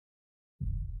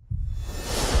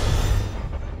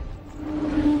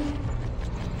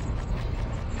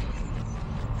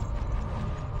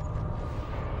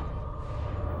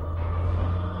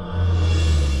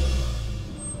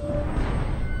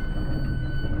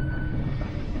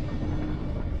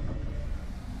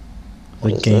The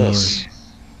What is game. this?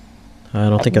 I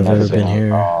don't think I've never ever been on.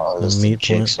 here. Oh, The this is the meat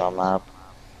plant. jigsaw map.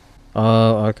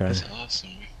 Oh, okay. That's awesome.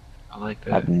 I like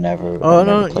I've that. Oh never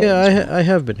no, played yeah, this one. I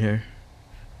have been here.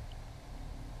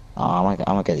 Oh, I'm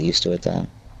gonna get used to it then.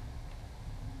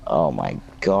 Oh my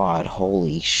god,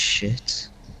 holy shit.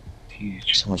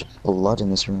 Huge. So much blood in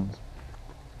this room.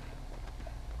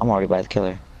 I'm already by the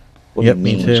killer. What do you Yep,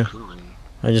 me Who's mean? too. cool?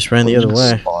 I just ran What the do you other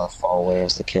mean way. far away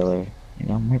as the killer? You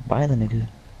know, I'm right by the nigga.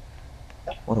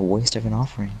 What a waste of an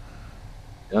offering.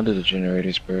 Don't do the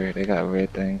generators, bro. They got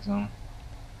red things on 'em.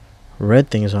 Red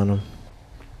things on them.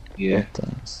 Yeah. Red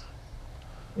things.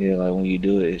 Yeah, like when you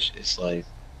do it, it's like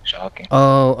shocking.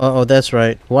 Oh, that's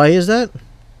right. Why is that?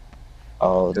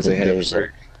 Oh, Because they have it there's a.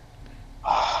 perk.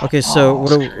 Okay, so Oh,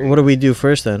 That's what do crazy. we do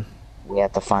first then? we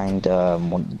have to find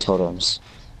one of the totems.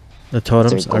 The If they're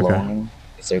totems.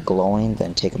 Okay. glowing,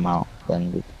 then take them out.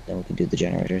 Then we can do the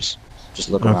generators. Just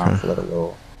look around Okay. for like a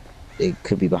little. They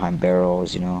could be behind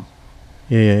barrels, you know.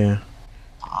 Yeah.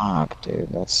 Fuck, dude,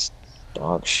 that's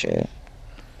dog shit.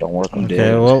 Don't work I'm them Okay.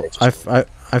 dead. totems. Well, They just.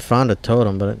 I found a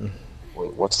totem, but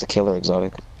Wait, what's the killer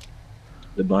exotic?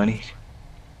 The bunny.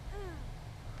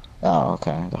 Oh,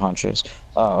 okay. The huntress.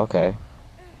 Oh, okay.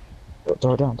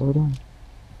 Throw it down. Throw it down.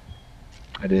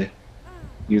 I did.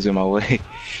 Using my way.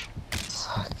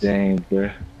 Fuck. Dang,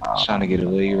 bro. Just trying to get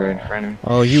away right in front of me.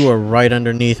 oh, you were right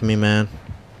underneath me, man.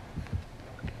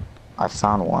 I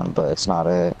found one, but it's not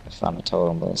it. I found a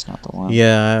totem, but it's not the one.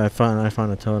 Yeah, I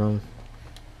found a totem.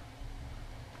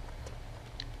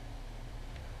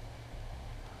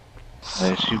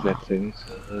 Let's shoot back to me.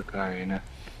 So look, alright now.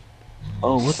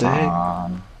 Oh, what the heck?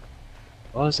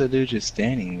 Why was that dude just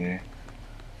standing there?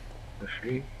 The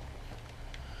freak?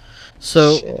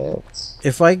 So Shit.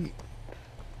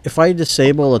 if I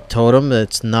disable a totem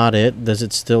that's not it, does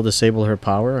it still disable her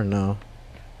power or no?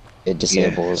 It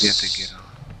disables. Yeah, you have to get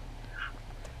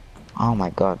on. Oh my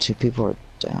god, 2 people are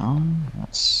down?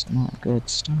 That's not a good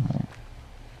start.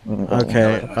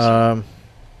 Okay.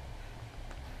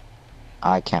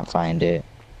 I can't find it.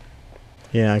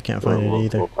 Yeah, I can't find it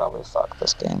either. We'll probably fuck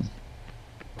this game.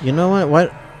 You know what?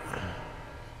 What?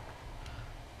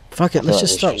 Fuck it. Let's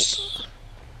just start.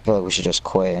 I feel like we should just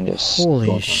quit and just. go Holy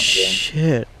into the game.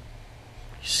 shit!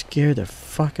 You scared the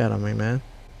fuck out of me, man.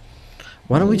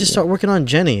 Why don't we just start working on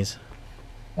Jenny's?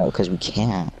 No, because we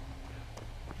can't.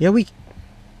 Yeah, we.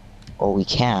 Or we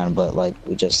can, but like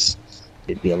we just.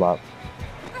 It'd be a lot.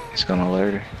 It's gonna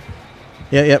alert her.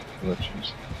 Yeah, yep.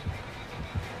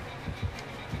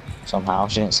 Somehow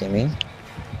she didn't see me.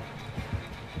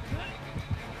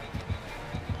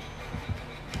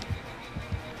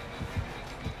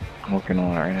 I'm working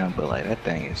on it right now, but like that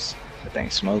thing's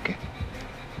smoking.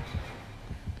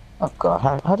 Oh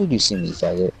god, how did you see me,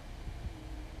 faggot?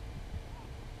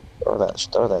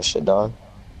 Throw that shit, dog.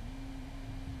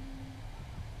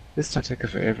 This time taking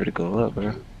forever to go up,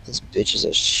 bro. This bitch is a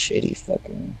shitty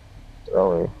fucking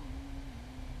thrower.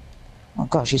 Oh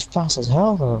god, she's fast as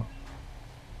hell though.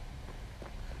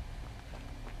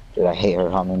 Dude, I hate her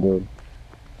humming, dude.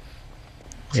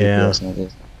 Yeah.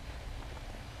 Niggas.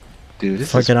 Dude,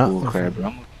 this Fuck is it up. cool crap,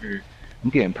 bro. I'm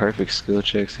getting perfect skill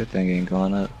checks. That thing ain't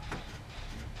going up.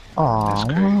 Aw,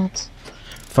 That's crazy. what?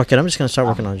 Fuck it. I'm just gonna start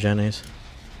working on Jenny's.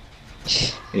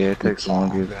 Yeah, it takes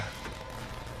longer though.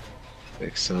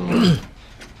 Takes so long.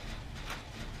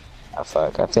 Oh,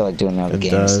 fuck, I feel like doing another It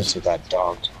game does. since we got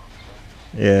dogged.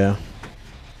 Yeah.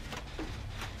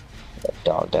 Got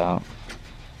dogged out.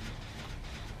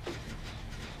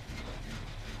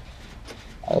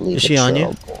 I leave Is the she on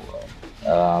you?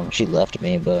 trail. She left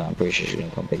me, but I'm pretty sure she's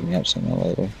gonna come pick me up sooner or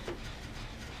later.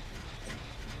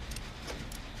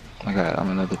 I'm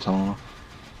another tone.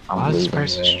 I'm Why is this leaving,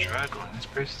 person yeah. struggling? This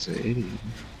person's an idiot.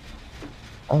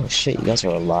 Oh shit, you guys are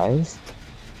alive?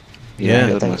 Yeah. I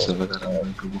healed Thank myself. you. I got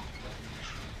unbreakable.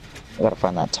 I gotta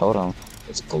find that totem.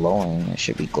 It's glowing. It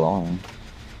should be glowing.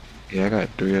 Yeah, I got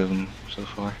 3 of them so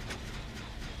far.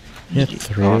 Yeah,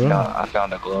 3 Oh, of them. I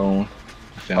found a glow one.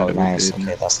 I found Oh, it. nice.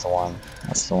 Okay, that's the one.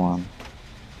 That's the one.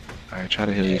 Alright, try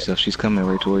to heal yourself. She's coming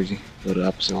right towards you. Go the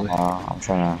opposite way. I'm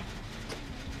trying to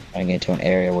get into an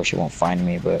area where she won't find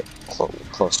me, but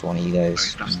close to one of you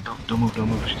guys. Alright, don't move, don't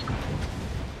move. She's coming.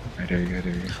 Alright, there you go,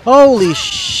 there you go. Holy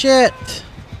shit!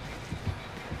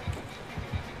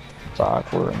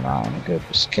 Fuck, we're not in a good.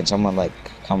 Can someone like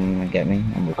come and get me?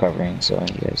 I'm recovering, so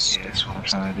you guys. Yeah, that's what I'm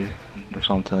trying to do. That's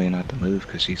why I'm telling you not to move,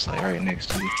 because she's like right next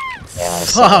to you. Yeah, I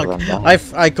saw Fuck! them.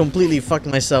 I completely fucked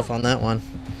myself on that one.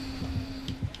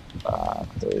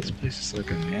 Fuck, This dude. place is like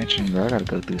a mansion, bro. I gotta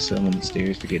go through so many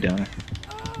stairs to get down.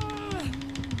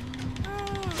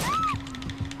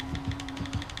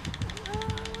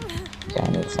 Yeah,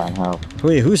 I need to find help.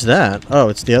 Wait, who's that? Oh,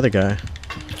 it's the other guy.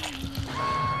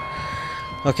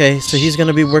 Okay, so he's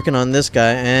gonna be working on this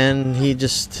guy, and he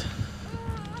just...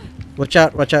 Watch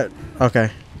out, watch out. Okay.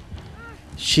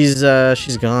 She's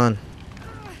gone.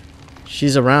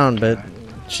 She's around, but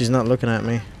she's not looking at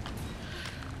me.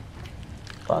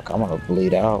 Fuck, I'm gonna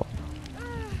bleed out.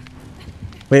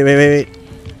 Wait, wait, wait, wait.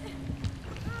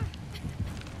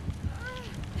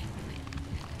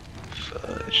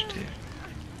 Fudge, dude.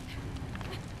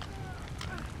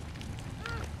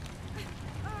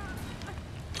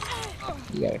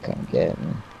 You gotta come get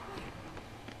me.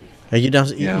 Are you down?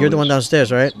 Yeah, You're the one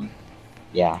downstairs, right?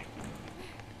 Yeah,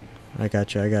 I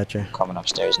got you. I got you. coming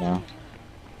upstairs now.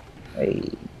 Hey,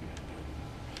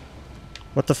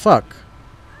 What the fuck?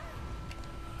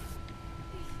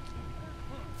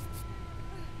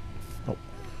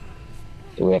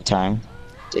 do we have time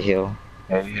to heal?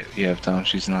 Yeah, you have time.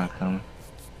 She's not coming.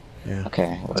 Yeah.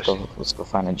 Okay, let's go. Let's go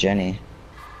find a Jenny.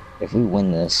 If we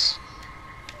win this,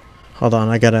 Hold on.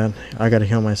 I gotta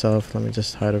heal myself. Let me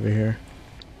just hide over here.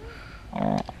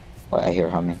 alright. Well, I hear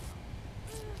humming.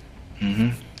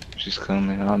 She's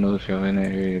coming. I don't know if y'all in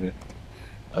that area.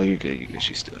 Oh, you're good. You're good.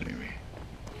 She's still near me.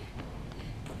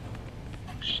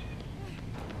 Shit.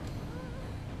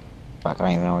 Fuck, I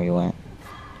don't even know where you went.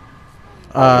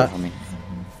 I hear humming.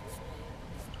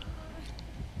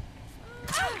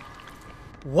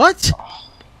 What?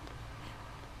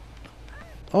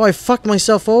 Oh, I fucked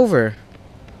myself over.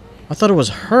 I thought it was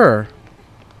her.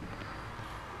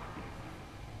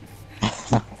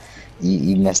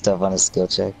 You messed up on a skill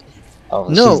check. Oh,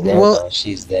 No, she's there well- though.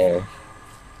 She's there.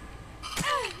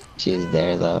 She's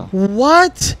there though.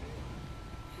 What?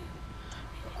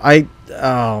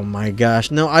 Oh my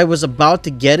gosh. No, I was about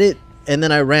to get it and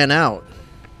then I ran out.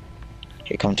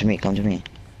 Here, come to me. Come to me.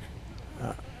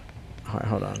 Alright,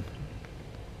 hold on.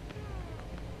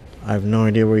 I have no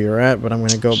idea where you're at, but I'm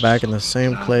gonna go back in the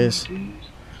same place.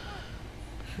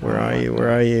 Where are you?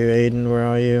 Where are you, Aiden? Where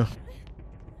are you?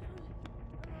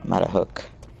 I'm at a hook.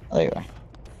 Oh, there you are.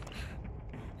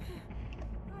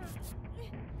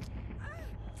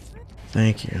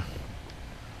 Thank you.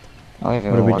 I don't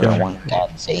even What are we order doing? one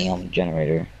goddamn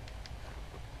generator.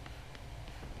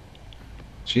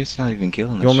 She's not even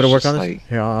killing us. You want me to She's work just on this? like,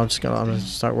 Here, I'm gonna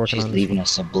start working She's on this. leaving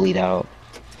us to bleed out.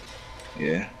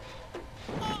 yeah.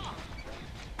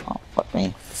 Oh, fuck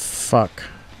me. Fuck.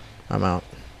 I'm out.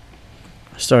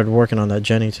 I started working on that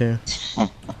Jenny too.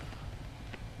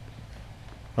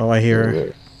 Oh, I hear her.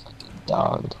 You're fucking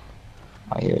dogged.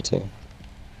 I hear it too.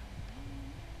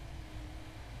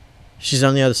 She's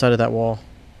on the other side of that wall.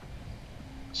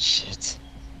 Shit.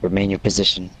 Remain your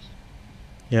position.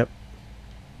 Yep.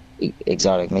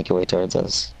 Exotic, make your way towards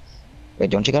us. Wait,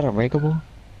 don't you got unbreakable?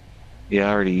 Yeah,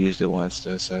 I already used it once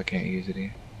though, so I can't use it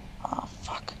again. Oh,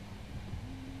 fuck.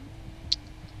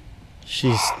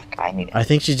 She's... Fuck, I need I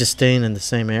think she's just staying in the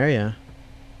same area.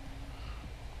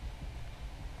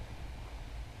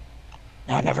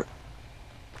 No, never.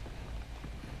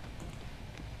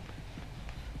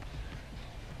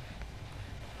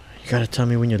 You gotta tell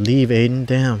me when you leave, Aiden.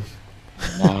 Damn.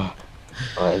 No.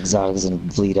 Oh, Exotic's gonna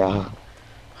bleed out.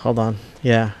 Hold on.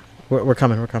 Yeah. We're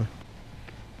coming. We're coming.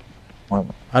 What?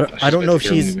 I don't know if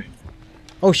she's...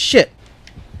 Oh, shit.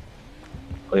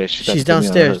 Oh, yeah, She's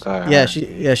downstairs. Yeah,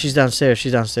 she's downstairs.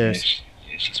 She's downstairs.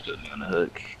 Yeah, she's putting me on the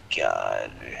hook.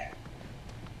 God.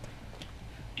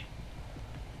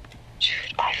 Dude,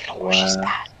 I don't know where she's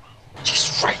at.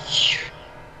 She's right here.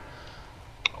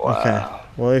 Wow. Okay.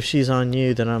 Well, if she's on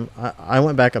you, then I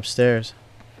went back upstairs.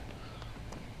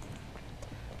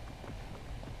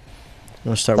 I'm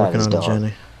gonna start That working is on dog.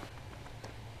 Jenny.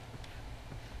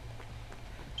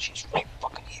 She's right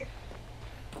fucking here.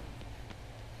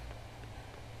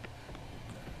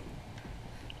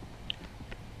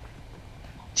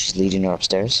 She's leading her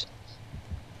upstairs.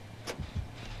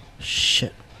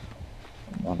 Shit.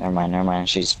 Oh, never mind, never mind.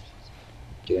 She's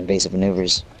doing basic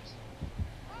maneuvers.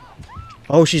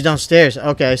 Oh, she's downstairs.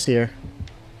 Okay, I see her.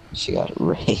 She got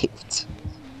raped.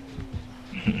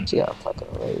 She got fucking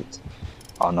raped.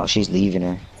 Oh no, she's leaving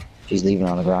her. She's leaving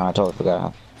her on the ground. I totally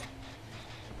forgot.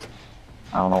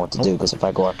 I don't know what to do because if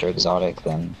I go after Exotic,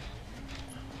 then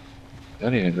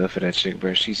Don't even go for that chick,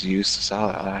 bro. She's useless.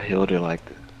 I healed her like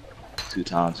 2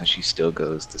 times and she still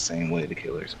goes the same way to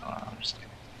kill her. So I'm just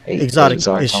kidding. hey, Exotic.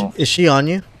 Exotic, Is she on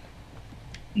you?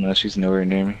 No, she's nowhere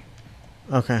near me.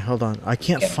 Okay, hold on. I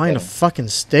can't Get him, find get the him. fucking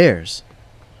stairs.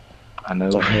 I know.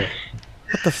 It's over here.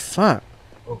 What the fuck?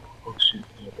 Oh shoot.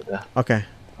 Okay.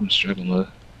 I'm struggling with.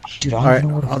 Dude, I All don't right. even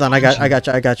know where Hold on. I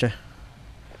got you.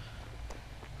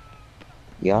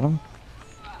 You got him?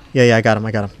 Yeah, I got him.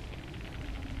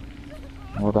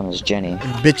 Work on this Jenny.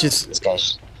 Bitches. This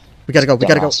guy's. We gotta go. We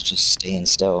gotta go. Just staying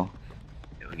still.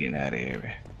 Yeah, we're getting out of here,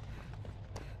 man.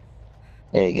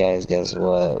 Hey guys, guess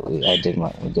what? We did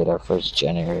our first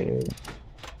generator.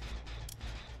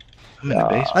 I'm in the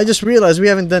basement. I just realized we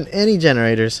haven't done any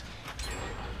generators.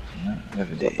 No,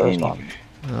 never The did first any. one.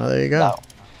 Oh, there you go. No.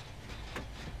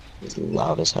 It's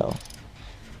loud as hell.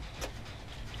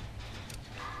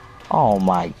 Oh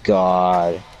my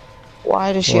god.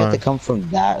 Why does she have to come from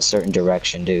that certain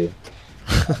direction, dude?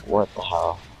 What the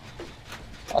hell?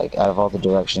 Like, out of all the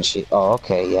directions she... Oh,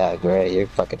 okay, yeah, great. You're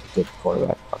fucking good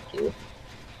quarterback. Fuck you.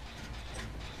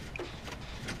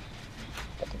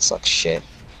 Fucking sucks shit.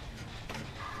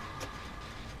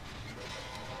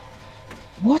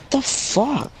 What the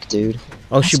fuck, dude?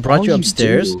 Oh, she brought you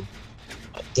upstairs?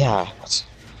 Yeah. That's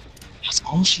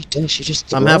all she does. She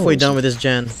just I'm halfway done with this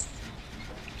gen.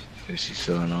 She's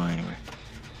so annoying, man.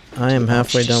 I am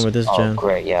halfway done with this gen. Oh,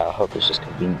 great, yeah. I hope it's just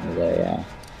conveniently there, yeah.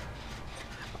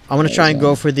 I'm gonna try and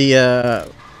go for the, I'm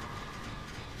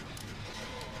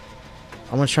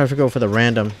gonna try to go for the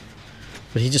random.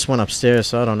 But he just went upstairs,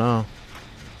 so I don't know.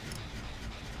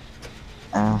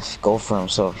 Go for him,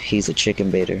 so he's a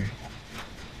chicken baiter.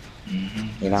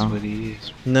 Mm-hmm. You know? That's what he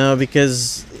is. No,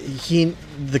 because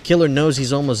the killer knows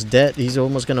he's almost dead. He's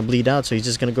almost gonna bleed out, so he's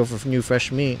just gonna go for new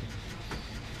fresh meat.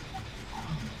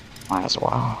 Might as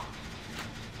well.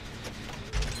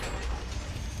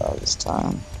 By this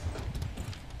time.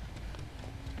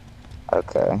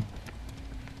 Okay.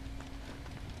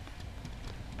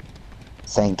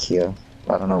 Thank you.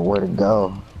 I don't know where to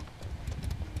go.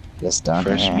 Just down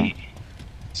Fresh here. meat.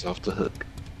 It's off the hook.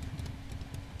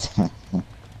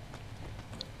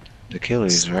 The killer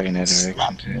is right in that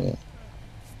direction, too.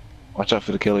 Watch out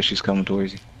for the killer. She's coming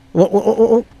towards you. Whoa, whoa, whoa,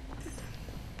 whoa.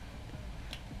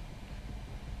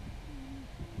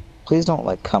 Please don't,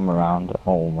 like, come around.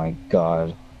 Oh my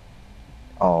god.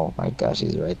 Oh my gosh,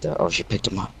 he's right there. Oh, she picked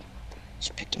him up.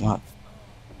 She picked him up.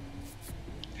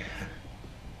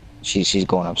 She's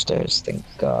going upstairs. Thank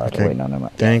God. Okay. Wait, no, no.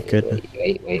 Thank goodness.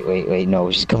 Wait.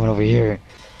 No, she's coming over here.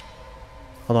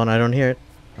 Hold on, I don't hear it.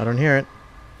 I don't hear it.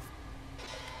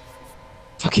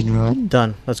 Fucking run.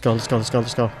 Done. Let's go. Let's go. Let's go.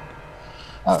 Let's go.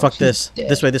 Oh, Fuck she's this. dead.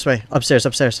 This way. This way. Upstairs.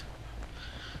 Upstairs.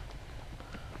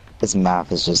 This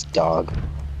map is just dog.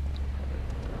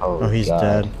 Oh, he's God.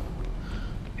 dead.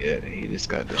 Yeah, he just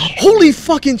got destroyed. Holy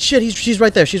fucking shit! She's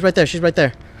right there. She's right there. She's right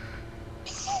there.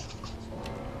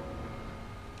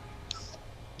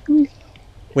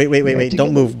 Wait.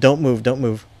 Don't move. Don't move. Don't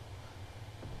move.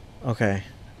 Okay.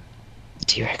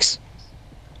 T-Rex.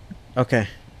 Okay.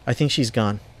 I think she's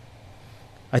gone.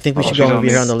 I think we should she's go on over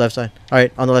here me. on the left side.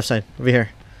 Alright, on the left side. Over here.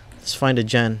 Let's find a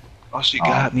gen. Oh, she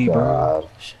got me, bro. God.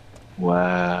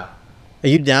 Wow. Are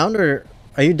you down or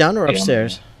I'm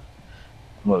upstairs?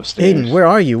 I'm upstairs. Aiden, where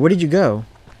are you? Where did you go?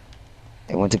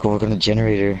 I went to go work on the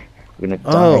generator. We're gonna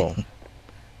Oh. die.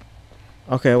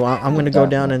 Okay, well I'm gonna go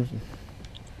down and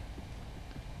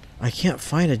I can't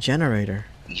find a generator.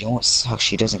 You know what sucks?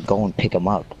 She doesn't go and pick him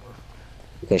up.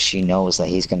 Because she knows that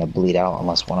he's gonna bleed out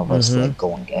unless one of us like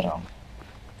go and get him.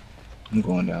 I'm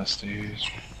going downstairs.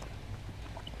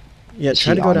 Yeah, Is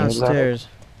try she to go on your level? downstairs.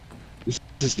 This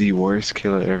is the worst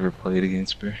killer I ever played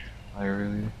against, bro. I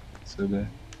really so bad.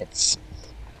 It's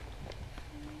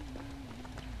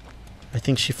I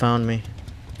think she found me.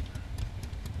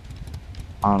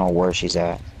 I don't know where she's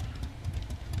at.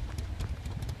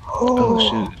 Oh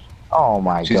shoot. Oh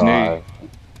my She's near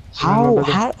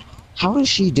god. How does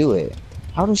she do it?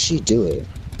 How does she do it?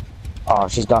 Oh,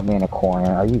 she's got me in a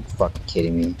corner. Are you fucking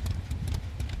kidding me?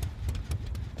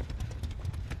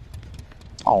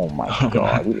 Oh my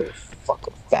god, you little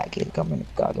fucking faggot. Got me in a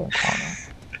goddamn corner.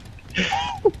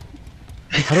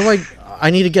 How do I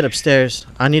need to get upstairs.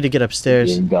 I need to get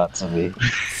upstairs. You got to me.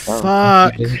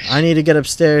 Fuck. I need to get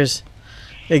upstairs.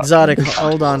 Exotic,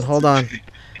 hold on.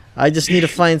 I just need to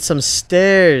find some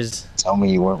stairs. Tell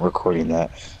me you weren't recording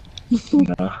that.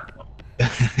 No.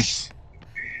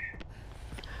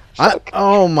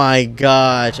 Oh my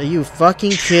gosh. Are you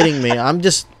fucking kidding me? I'm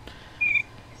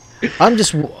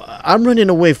running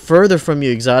away further from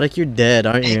you, Exotic. You're dead,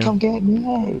 aren't Hey, you? come get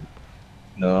me.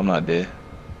 No, I'm not dead.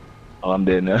 Oh, I'm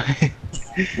dead now.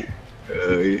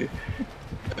 Oh yeah.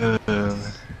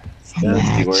 That's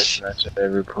the worst match I've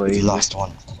ever We played. lost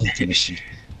one. Finish it.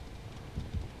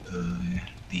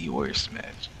 The worst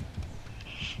match.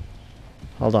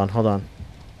 Hold on.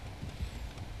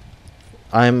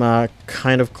 I'm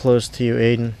kind of close to you,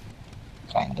 Aiden.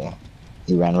 Kinda.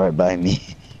 He ran right by me.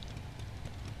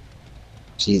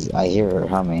 I hear her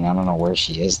humming. I don't know where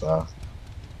she is though.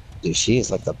 Dude, she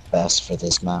is like the best for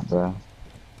this map, bro.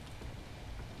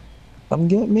 Come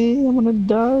get me. I'm gonna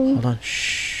die. Hold on.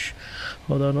 Shh.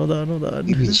 Hold on. Hold on. Hold on.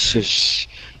 Maybe shush.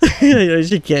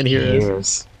 She can't hear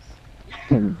us.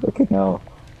 Look at no.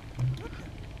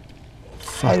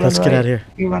 Fuck, let's get out of here.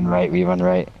 We run right. We run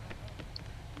right.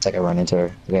 It's like I run into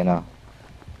her. Okay, no.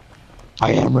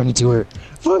 I am running to her.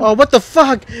 Fuck. Oh, what the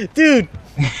fuck? Dude.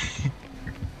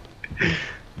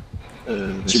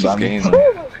 She's game.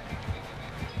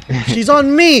 She's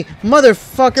on me,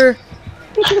 motherfucker.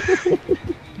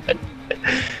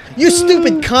 You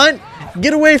stupid cunt.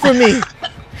 Get away from me.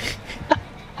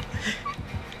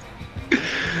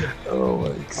 Oh my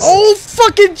god. Oh,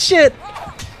 fucking shit.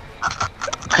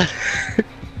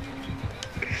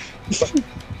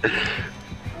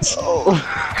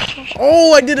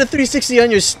 Oh, I did a 360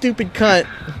 on your stupid cunt.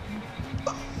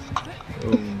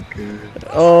 Oh my god.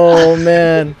 Oh,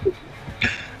 man.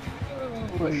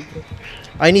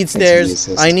 I need stairs.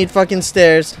 I need fucking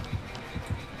stairs.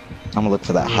 I'm gonna look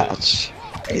for that hatch.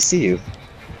 I see you.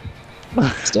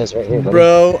 Stairs right here, buddy.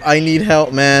 Bro, I need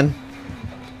help, man.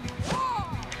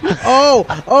 Oh,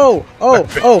 oh, oh,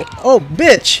 oh, oh,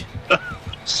 bitch.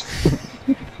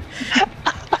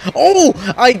 Oh,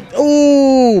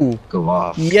 Go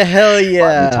off. yeah, hell Buy me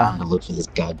yeah. time to look for this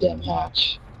goddamn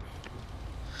hatch.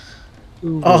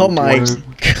 Oh my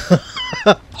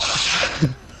god.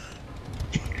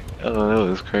 Oh, that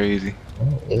was crazy.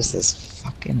 What is this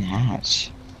fucking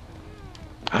hatch?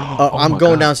 I'm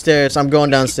going downstairs. I'm going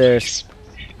downstairs.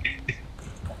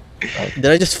 Did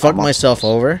I just fuck myself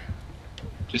over?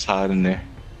 Just hide in there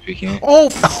if you can. Oh,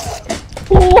 fuck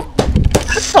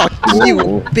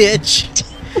you, bitch.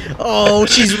 Oh,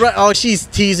 she's right. Oh, she's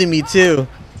teasing me too.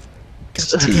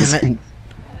 God damn it.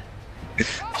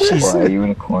 Why are you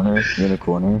in a corner? You're in a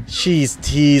corner? She's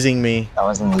teasing me. I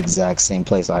was in the exact same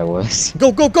place I was.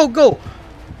 Go, go, go, go.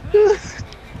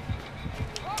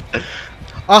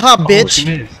 Aha,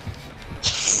 bitch.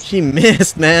 She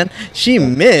missed, man. She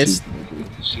missed.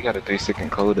 She got a 3-second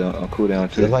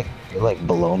cooldown too. You're like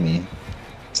below me.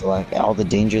 So like all the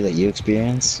danger that you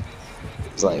experience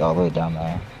is like all the way down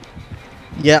there.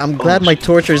 Yeah, I'm glad my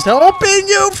torture is helping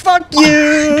you. Fuck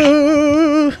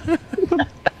you.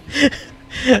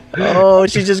 Oh,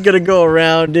 she's just gonna go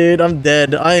around, dude. I'm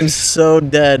dead. I am so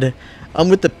dead. I'm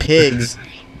with the pigs.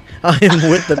 I am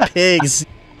with the pigs.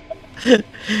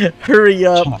 Hurry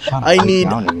up. I need...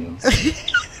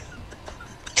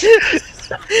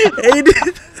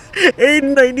 Aiden,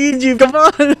 Aiden, I need you. Come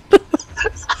on.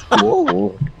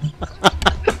 Whoa.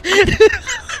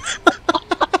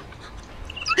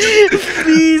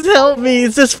 Please help me.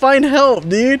 It's just find help,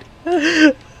 dude.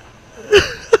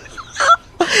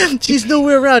 She's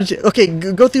nowhere around. Okay,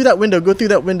 go through that window. Go through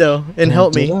that window and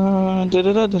help me.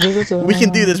 We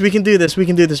can do this. We can do this. We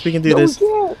can do this. We can do this.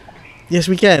 Yes,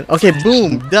 we can. Okay,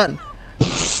 boom. Done.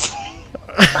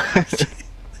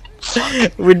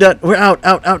 We're done. We're out.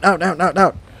 Out, out, out, out, out,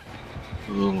 out.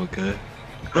 Oh my god.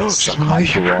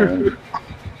 Sniper.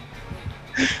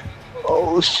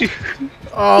 Oh shit.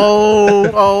 Oh,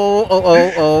 oh, oh,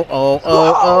 oh, oh, oh,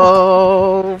 oh,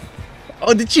 oh.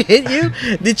 Oh, did she hit you?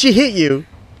 Did she hit you?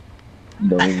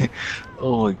 No.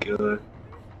 Oh my god.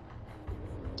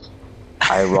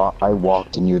 I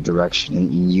walked in your direction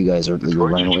and you guys were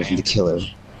running away from the killer.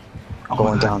 I'm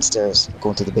going downstairs. I'm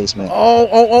going to the basement. Oh,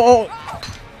 oh, oh, oh.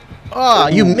 Ah,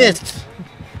 you missed.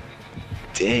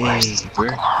 Dang, bro.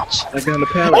 I got on the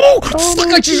pallet. Oh,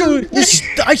 fuck,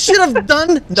 I should have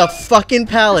done the fucking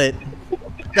pallet.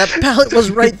 That pallet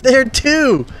was right there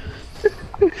too.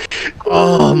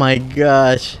 Oh my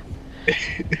gosh.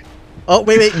 Oh,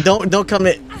 wait, wait, don't come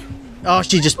in. Oh,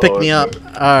 she just picked me up.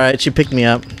 Alright, she picked me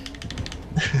up.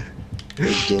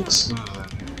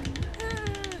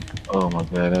 Oh my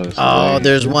god, that was Oh,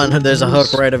 there's a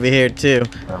hook right over here too.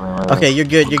 Okay, you're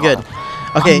good, you're good.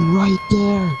 Okay. I'm right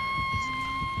there.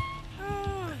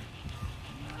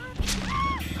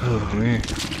 Oh man.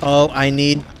 Oh, I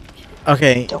need...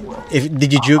 Okay,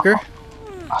 did you juke her?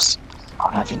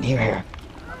 I'm not even near here.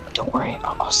 Don't worry,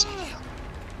 I'll save you.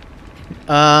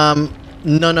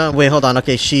 No, wait, hold on.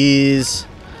 Okay, she's...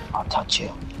 I'll touch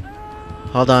you.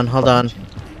 Hold on.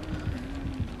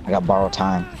 I got borrowed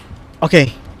time.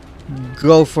 Okay,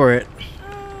 go for it.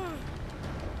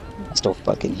 I'm still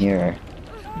fucking here.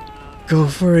 Go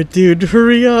for it, dude.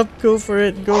 Hurry up. Go for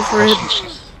it. Go for it.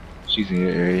 She's in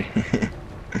your area.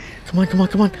 Come on.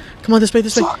 Come on, this way.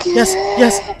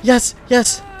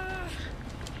 Yes.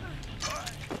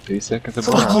 3 seconds of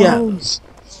Fuck bomb. yeah.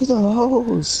 For the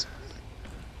hose.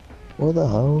 For the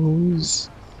hose.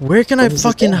 Where can I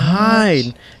fucking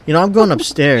hide? You know, I'm going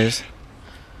upstairs.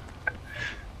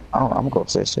 I'm gonna go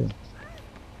upstairs too.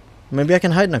 Maybe I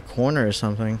can hide in a corner or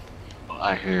something.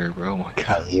 I hear her, bro. Oh my I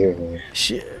god. hear her.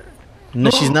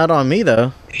 No, she's not on me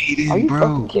though. Are Aiden, you bro.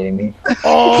 fucking kidding me?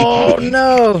 Oh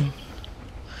no!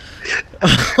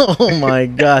 Oh my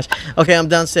gosh. Okay, I'm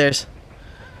downstairs.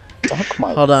 Suck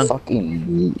my Hold on.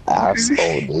 fucking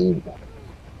asshole, dude.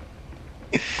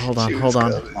 Hold on, She hold was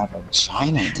on. coming. My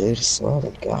vagina, dude. Swear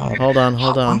to God. Hold on,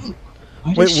 hold on.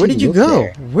 Why Wait, where she did you look go?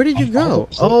 there? Where did you Of all go?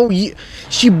 the Oh,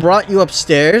 she brought you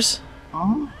upstairs?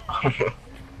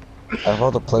 Of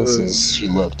all the places she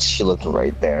looked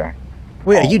right there.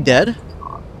 Wait, are you dead?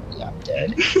 Yeah, I'm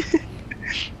dead.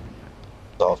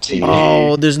 Off TV.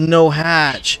 Oh, there's no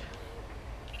hatch.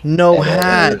 No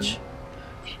hatch.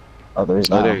 Oh, there's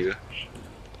Oh, not. there you go.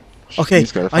 Okay,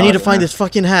 just gotta I need find to it, find man. this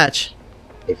fucking hatch.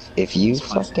 If you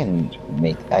fucking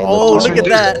make, Oh, look at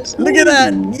that. this. Look at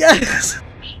that. Yes.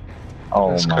 Oh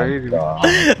That's my crazy.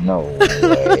 God! No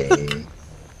way!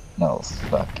 No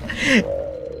fucking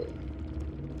way!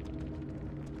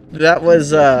 That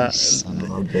was, You son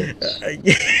of a bitch.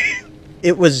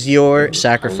 it was your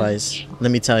sacrifice.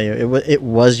 Let me tell you, it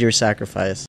was your sacrifice.